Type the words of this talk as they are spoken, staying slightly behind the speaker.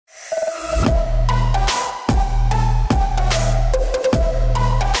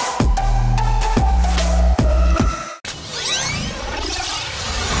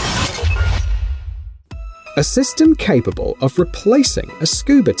A system capable of replacing a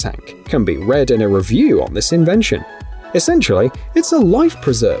scuba tank can be read in a review on this invention. Essentially, it's a life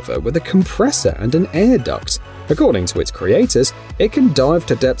preserver with a compressor and an air duct. According to its creators, it can dive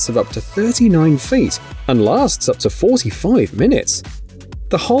to depths of up to 39 feet and lasts up to 45 minutes.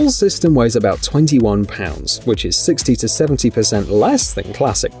 The whole system weighs about 21 pounds, which is 60 to 70% less than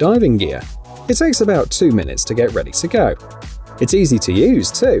classic diving gear. It takes about 2 minutes to get ready to go. It's easy to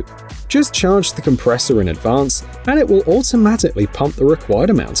use too. Just charge the compressor in advance and it will automatically pump the required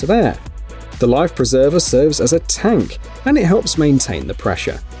amount of air. The life preserver serves as a tank and it helps maintain the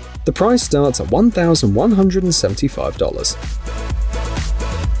pressure. The price starts at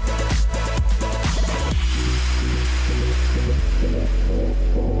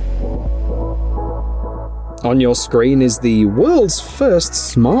On your screen is the world's first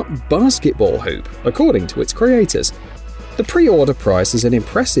smart basketball hoop, according to its creators. The pre-order price is an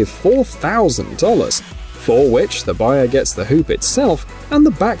impressive $4,000, for which the buyer gets the hoop itself and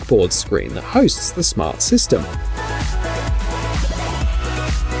the backboard screen that hosts the smart system.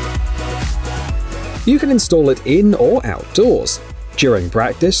 You can install it in or outdoors. During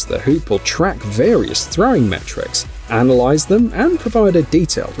practice, the hoop will track various throwing metrics, analyze them, and provide a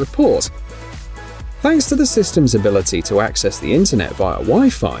detailed report. Thanks to the system's ability to access the internet via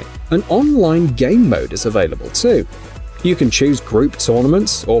Wi-Fi, an online game mode is available too. You can choose group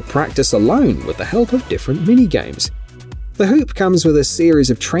tournaments or practice alone with the help of different mini-games. The hoop comes with a series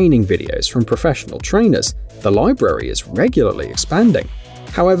of training videos from professional trainers. The library is regularly expanding.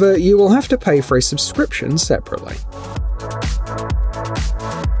 However, you will have to pay for a subscription separately.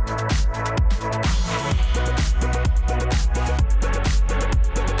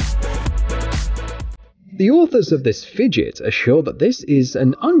 The authors of this fidget assure that this is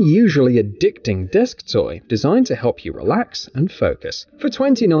an unusually addicting desk toy designed to help you relax and focus. For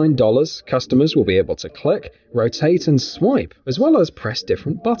 $29, customers will be able to click, rotate and swipe, as well as press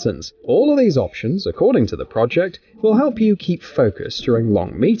different buttons. All of these options, according to the project, will help you keep focus during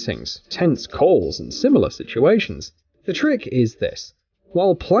long meetings, tense calls and similar situations. The trick is this: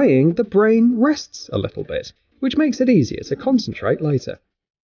 while playing, the brain rests a little bit, which makes it easier to concentrate later.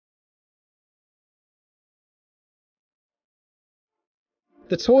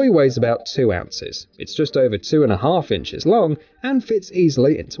 The toy weighs about 2 ounces, it's just over 2.5 inches long, and fits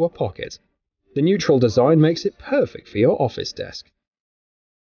easily into a pocket. The neutral design makes it perfect for your office desk.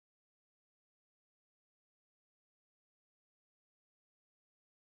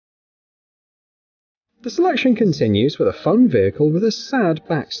 The selection continues with a fun vehicle with a sad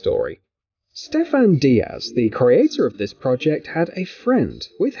backstory. Stefan Diaz, the creator of this project, had a friend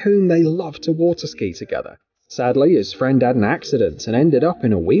with whom they loved to water ski together. Sadly, his friend had an accident and ended up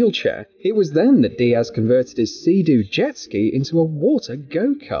in a wheelchair. It was then that Diaz converted his Sea-Doo jet ski into a water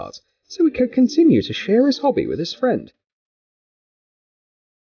go-kart, so he could continue to share his hobby with his friend.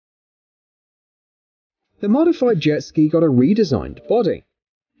 The modified jet ski got a redesigned body.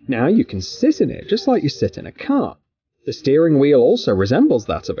 Now you can sit in it just like you sit in a car. The steering wheel also resembles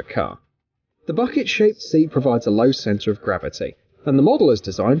that of a car. The bucket-shaped seat provides a low centre of gravity, and the model is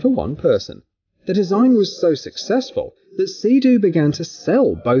designed for one person. The design was so successful that Sea-Doo began to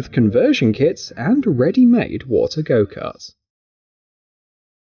sell both conversion kits and ready-made water go-karts.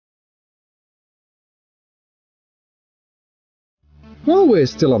 While we're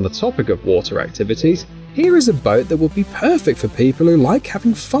still on the topic of water activities, here is a boat that will be perfect for people who like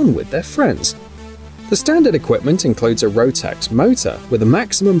having fun with their friends. The standard equipment includes a Rotax motor with a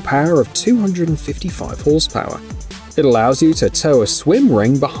maximum power of 255 horsepower. It allows you to tow a swim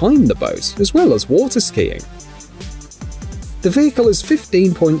ring behind the boat, as well as water skiing. The vehicle is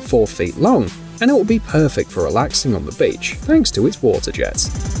 15.4 feet long, and it will be perfect for relaxing on the beach, thanks to its water jets.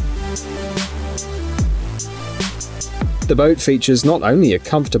 The boat features not only a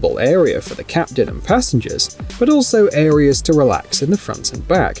comfortable area for the captain and passengers, but also areas to relax in the front and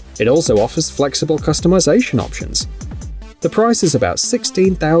back. It also offers flexible customization options. The price is about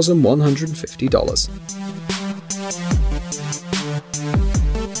 $16,150.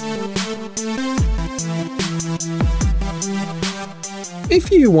 If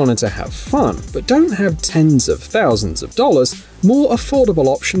you wanted to have fun, but don't have tens of thousands of dollars, more affordable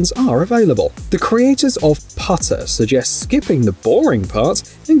options are available. The creators of PUTTR suggest skipping the boring part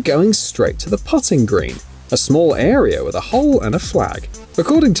and going straight to the putting green, a small area with a hole and a flag.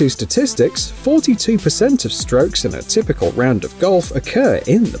 According to statistics, 42% of strokes in a typical round of golf occur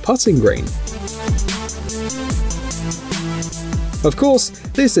in the putting green. Of course,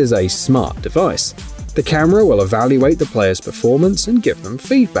 this is a smart device. The camera will evaluate the player's performance and give them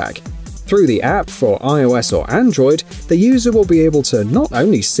feedback. Through the app for iOS or Android, the user will be able to not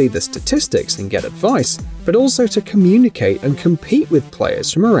only see the statistics and get advice, but also to communicate and compete with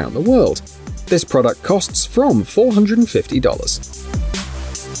players from around the world. This product costs from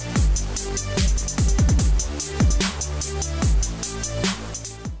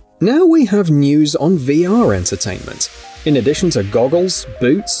 $450. Now we have news on VR entertainment. In addition to goggles,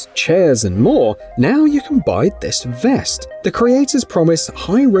 boots, chairs, and more, now you can buy this vest. The creators promise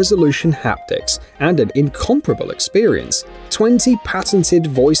high-resolution haptics and an incomparable experience. 20 patented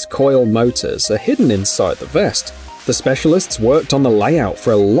voice coil motors are hidden inside the vest. The specialists worked on the layout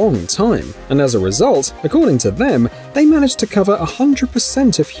for a long time, and as a result, according to them, they managed to cover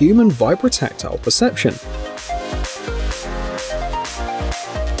 100% of human vibrotactile perception.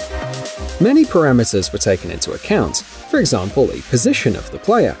 Many parameters were taken into account, for example, the position of the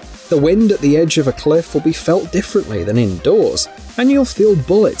player. The wind at the edge of a cliff will be felt differently than indoors, and you'll feel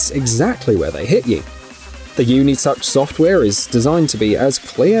bullets exactly where they hit you. The UniTouch software is designed to be as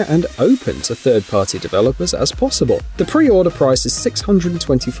clear and open to third-party developers as possible. The pre-order price is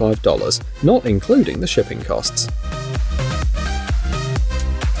 $625, not including the shipping costs.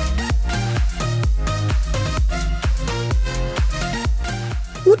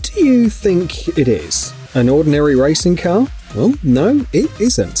 What do you think it is? An ordinary racing car? Well, no, it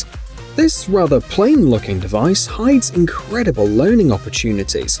isn't. This rather plain-looking device hides incredible learning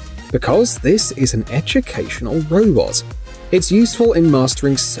opportunities, because this is an educational robot. It's useful in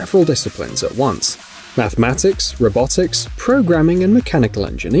mastering several disciplines at once: mathematics, robotics, programming, and mechanical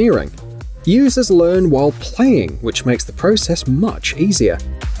engineering. Users learn while playing, which makes the process much easier.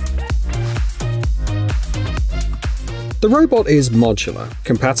 The robot is modular,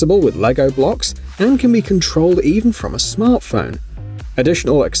 compatible with Lego blocks, and can be controlled even from a smartphone.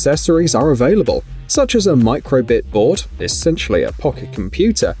 Additional accessories are available, such as a microbit board, essentially a pocket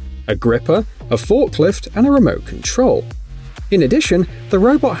computer, a gripper, a forklift, and a remote control. In addition, the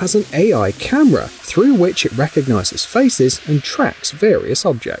robot has an AI camera through which it recognizes faces and tracks various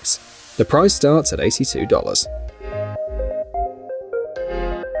objects. The price starts at $82.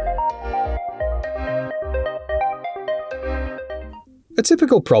 A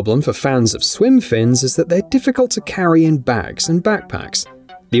typical problem for fans of swim fins is that they're difficult to carry in bags and backpacks.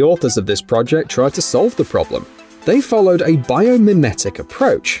 The authors of this project tried to solve the problem. They followed a biomimetic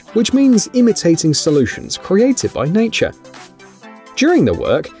approach, which means imitating solutions created by nature. During the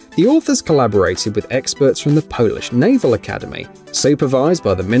work, the authors collaborated with experts from the Polish Naval Academy, supervised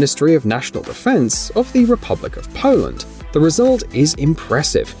by the Ministry of National Defense of the Republic of Poland. The result is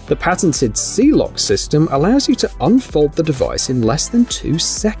impressive. The patented C-lock system allows you to unfold the device in less than 2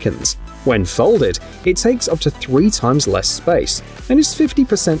 seconds. When folded, it takes up to 3 times less space and is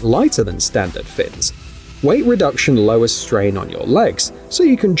 50% lighter than standard fins. Weight reduction lowers strain on your legs, so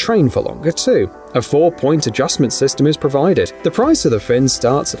you can train for longer too. A 4-point adjustment system is provided. The price of the fin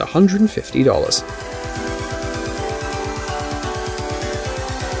starts at $150.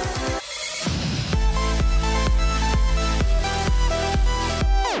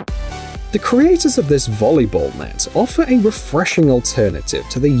 The creators of this volleyball net offer a refreshing alternative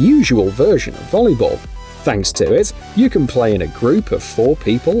to the usual version of volleyball. Thanks to it, you can play in a group of 4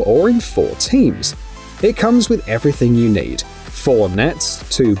 people or in 4 teams. It comes with everything you need: 4 nets,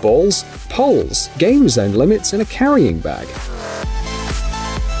 2 balls, poles, game zone limits, and a carrying bag.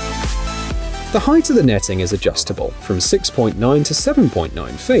 The height of the netting is adjustable from 6.9 to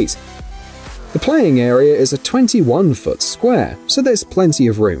 7.9 feet. The playing area is a 21-foot square, so there's plenty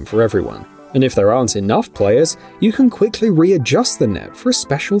of room for everyone. And if there aren't enough players, you can quickly readjust the net for a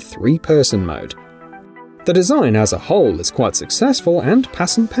special 3-person mode. The design as a whole is quite successful and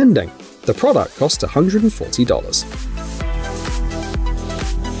patent pending. The product cost $140.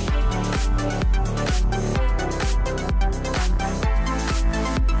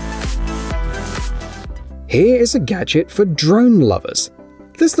 Here is a gadget for drone lovers.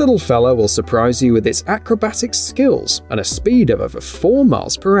 This little fella will surprise you with its acrobatic skills and a speed of over 4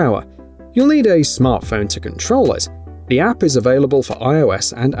 miles per hour. You'll need a smartphone to control it. The app is available for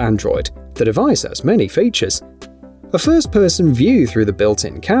iOS and Android. The device has many features: a first-person view through the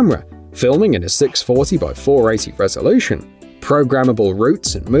built-in camera, filming in a 640 by 480 resolution, programmable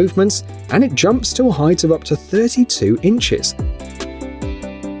routes and movements, and it jumps to a height of up to 32 inches.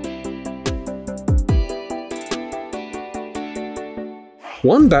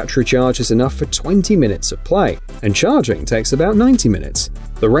 One battery charge is enough for 20 minutes of play, and charging takes about 90 minutes.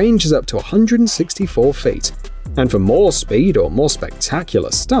 The range is up to 164 feet. And for more speed or more spectacular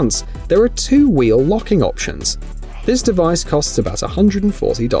stunts, there are 2-wheel locking options. This device costs about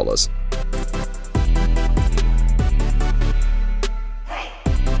 $140.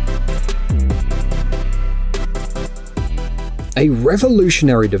 a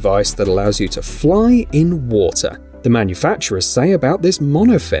revolutionary device that allows you to fly in water. The manufacturers say about this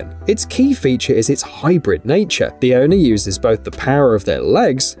monofin, its key feature is its hybrid nature. The owner uses both the power of their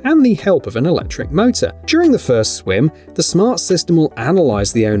legs and the help of an electric motor. During the first swim, the smart system will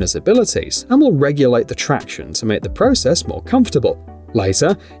analyze the owner's abilities and will regulate the traction to make the process more comfortable.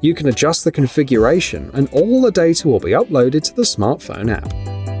 Later, you can adjust the configuration and all the data will be uploaded to the smartphone app.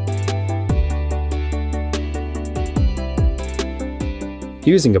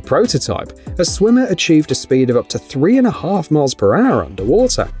 Using a prototype, a swimmer achieved a speed of up to 3.5 miles per hour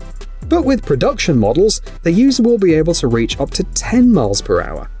underwater. But with production models, the user will be able to reach up to 10 miles per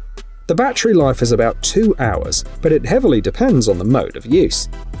hour. The battery life is about 2 hours, but it heavily depends on the mode of use.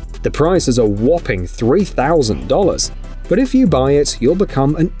 The price is a whopping $3,000, but if you buy it, you'll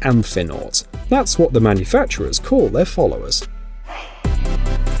become an Amphinaut. That's what the manufacturers call their followers.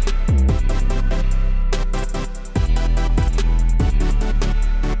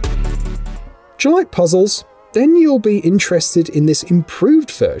 Do you like puzzles? Then you'll be interested in this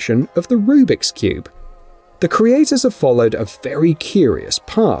improved version of the Rubik's Cube. The creators have followed a very curious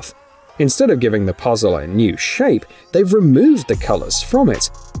path. Instead of giving the puzzle a new shape, they've removed the colors from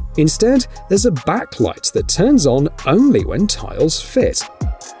it. Instead, there's a backlight that turns on only when tiles fit.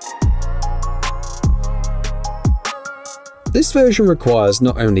 This version requires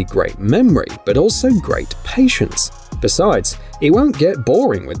not only great memory, but also great patience. Besides, it won't get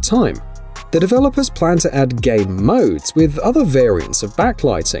boring with time. The developers plan to add game modes with other variants of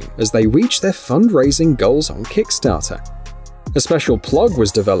backlighting as they reach their fundraising goals on Kickstarter. A special plug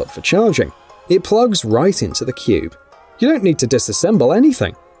was developed for charging. It plugs right into the cube. You don't need to disassemble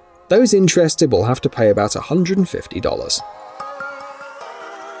anything. Those interested will have to pay about $150.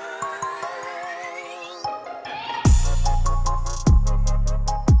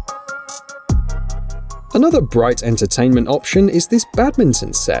 Another bright entertainment option is this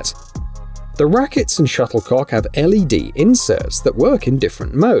badminton set. The rackets and shuttlecock have LED inserts that work in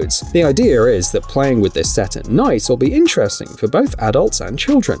different modes. The idea is that playing with this set at night will be interesting for both adults and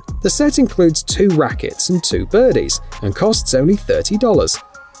children. The set includes 2 rackets and 2 birdies and costs only $30.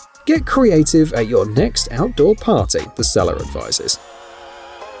 Get creative at your next outdoor party, the seller advises.